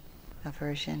 aversion.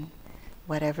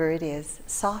 Whatever it is,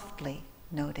 softly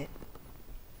note it.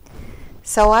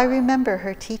 So I remember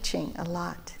her teaching a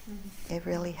lot. It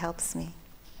really helps me.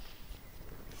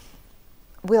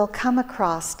 We'll come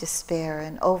across despair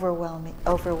and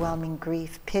overwhelming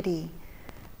grief, pity,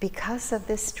 because of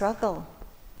this struggle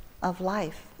of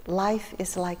life. Life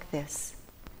is like this.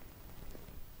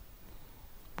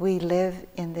 We live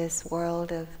in this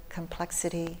world of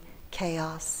complexity,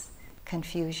 chaos,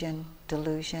 confusion,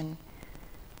 delusion.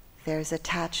 There's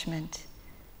attachment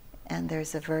and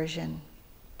there's aversion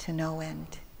to no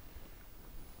end.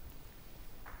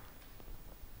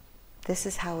 This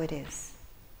is how it is.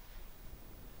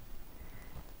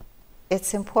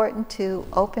 It's important to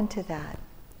open to that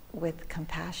with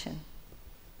compassion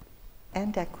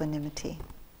and equanimity.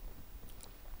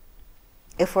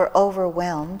 If we're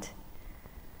overwhelmed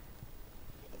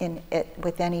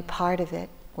with any part of it,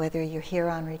 whether you're here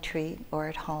on retreat or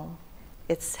at home,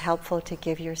 it's helpful to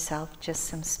give yourself just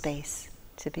some space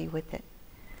to be with it.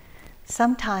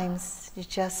 Sometimes you're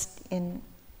just in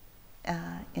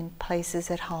places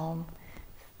at home,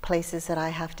 places that I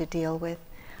have to deal with,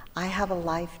 I have a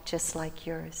life just like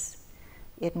yours.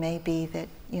 It may be that,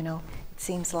 it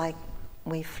seems like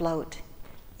we float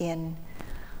in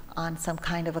on some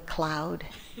kind of a cloud.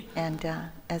 And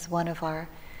as one of our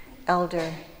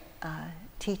elder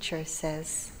teachers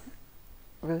says,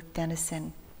 Ruth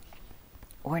Dennison,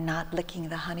 we're not licking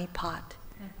the honey pot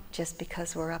just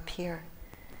because we're up here.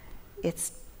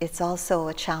 It's also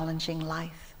a challenging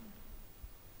life.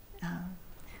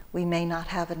 We may not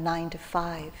have a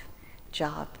 9-to-5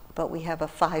 job, but we have a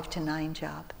 5 to 9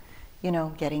 job.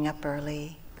 Getting up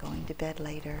early, going to bed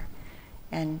later,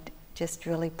 and just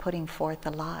really putting forth a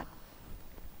lot,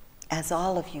 as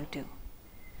all of you do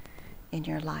in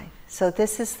your life. So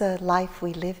this is the life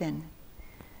we live in.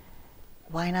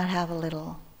 Why not have a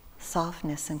little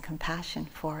softness and compassion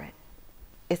for it?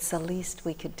 It's the least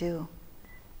we could do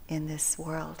in this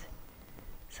world.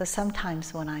 So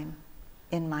sometimes when I'm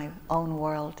in my own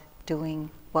world doing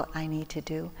what I need to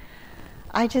do,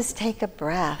 I just take a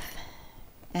breath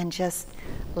and just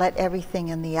let everything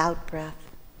in the out-breath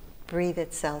breathe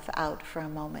itself out for a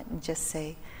moment and just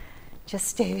stay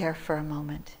there for a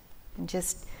moment and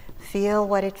just feel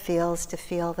what it feels to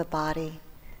feel the body,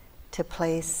 to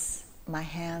place my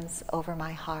hands over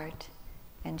my heart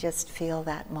and just feel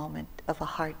that moment of a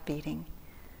heart beating.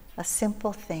 A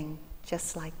simple thing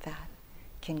just like that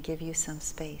can give you some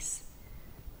space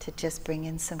to just bring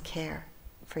in some care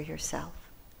for yourself.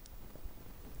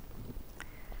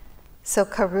 So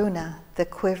karuna, the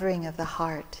quivering of the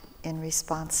heart in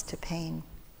response to pain.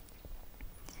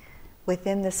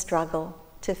 Within the struggle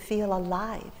to feel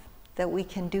alive, that we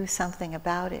can do something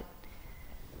about it.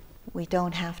 We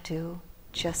don't have to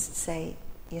just say,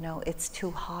 it's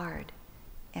too hard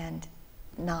and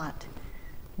not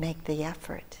make the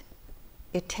effort.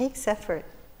 It takes effort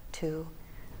to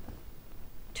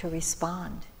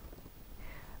respond.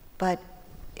 But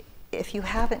if you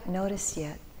haven't noticed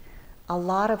yet, a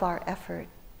lot of our effort,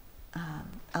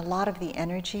 a lot of the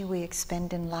energy we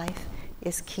expend in life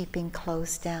is keeping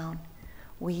closed down.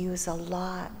 We use a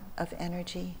lot of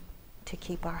energy to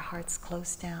keep our hearts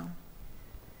closed down.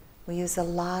 We use a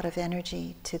lot of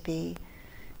energy to be,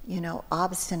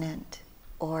 obstinate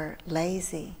or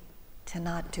lazy, to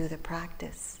not do the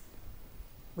practice.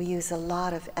 We use a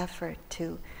lot of effort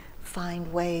to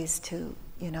find ways to,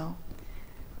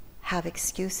 have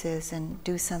excuses and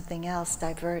do something else,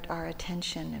 divert our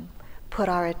attention and put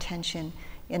our attention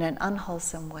in an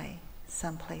unwholesome way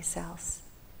someplace else.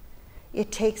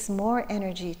 It takes more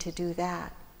energy to do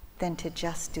that than to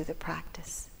just do the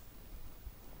practice.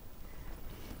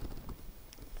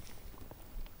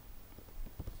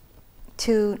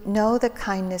 To know the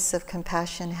kindness of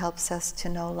compassion helps us to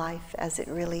know life as it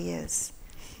really is,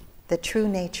 the true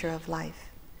nature of life,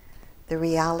 the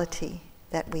reality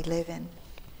that we live in,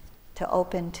 to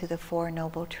open to the Four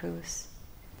Noble Truths.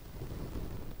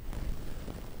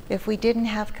 If we didn't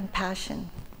have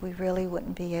compassion, we really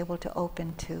wouldn't be able to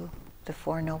open to the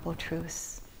Four Noble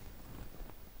Truths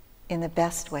in the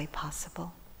best way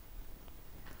possible.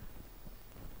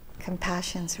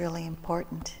 Compassion's really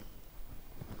important.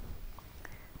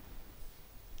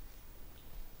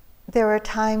 There are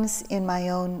times in my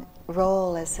own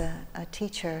role as a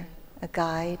teacher, a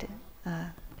guide, a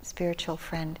spiritual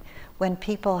friend, when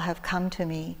people have come to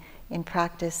me in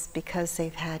practice because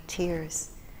they've had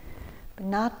tears, but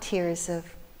not tears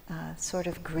of sort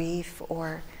of grief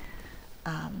or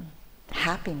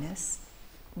happiness.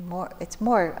 It's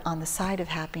more on the side of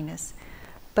happiness,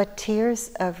 but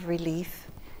tears of relief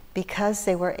because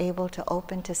they were able to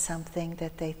open to something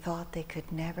that they thought they could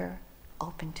never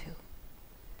open to.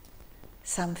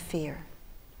 Some fear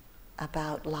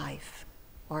about life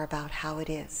or about how it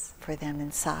is for them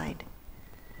inside.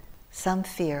 Some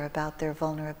fear about their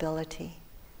vulnerability,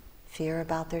 fear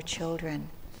about their children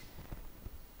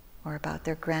or about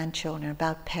their grandchildren,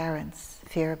 about parents,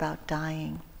 fear about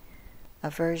dying,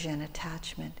 aversion,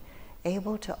 attachment,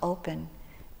 able to open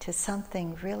to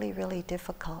something really, really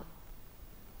difficult,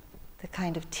 the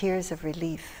kind of tears of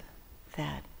relief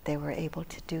that they were able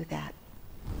to do that.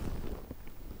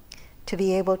 To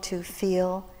be able to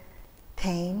feel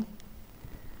pain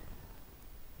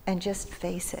and just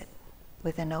face it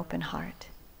with an open heart.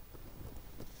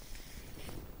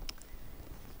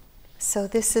 So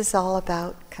this is all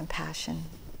about compassion.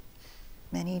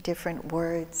 Many different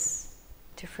words,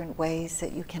 different ways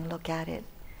that you can look at it.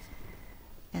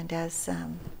 And as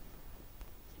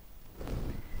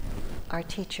our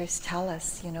teachers tell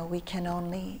us, we can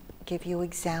only give you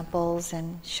examples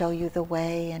and show you the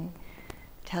way and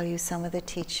tell you some of the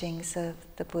teachings of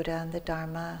the Buddha and the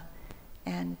Dharma,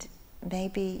 and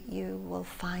maybe you will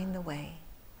find the way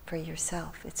for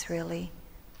yourself. It's really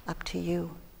up to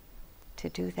you to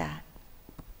do that.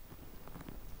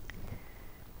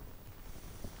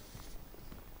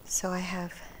 So I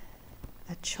have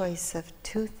a choice of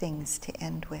 2 things to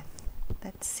end with.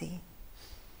 Let's see.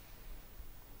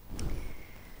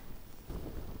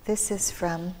 This is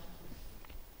from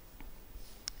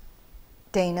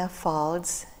Dana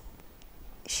Falls.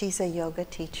 She's a yoga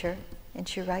teacher, and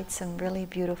she writes some really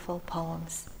beautiful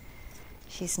poems.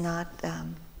 She's not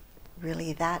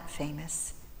really that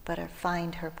famous, but I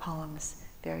find her poems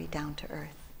very down to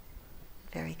earth,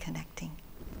 very connecting.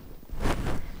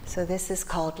 So this is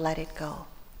called Let It Go.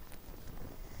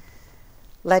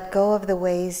 Let go of the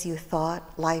ways you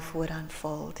thought life would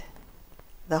unfold,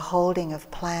 the holding of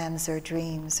plans or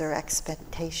dreams or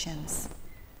expectations.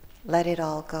 Let it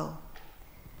all go.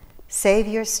 Save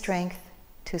your strength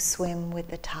to swim with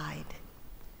the tide.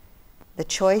 The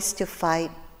choice to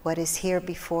fight what is here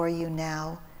before you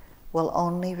now will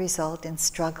only result in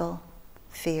struggle,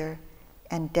 fear,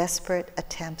 and desperate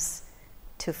attempts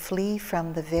to flee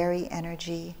from the very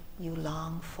energy you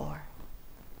long for.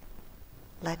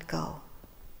 Let go.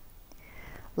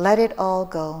 Let it all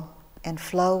go and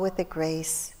flow with the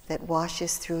grace that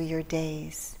washes through your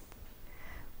days,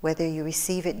 whether you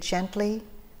receive it gently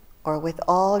or with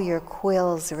all your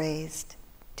quills raised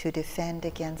to defend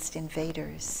against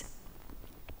invaders.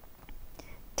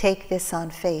 Take this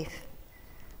on faith.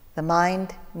 The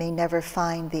mind may never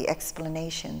find the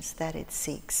explanations that it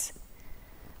seeks,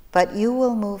 but you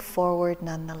will move forward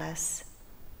nonetheless.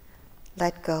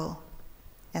 Let go,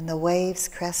 and the wave's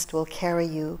crest will carry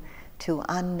you to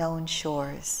unknown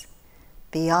shores,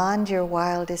 beyond your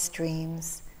wildest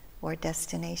dreams or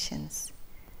destinations.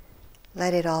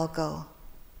 Let it all go,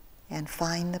 and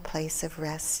find the place of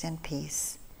rest and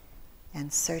peace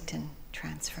and certain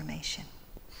transformation.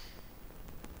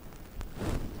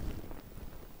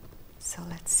 So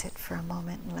let's sit for a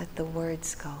moment and let the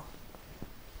words go.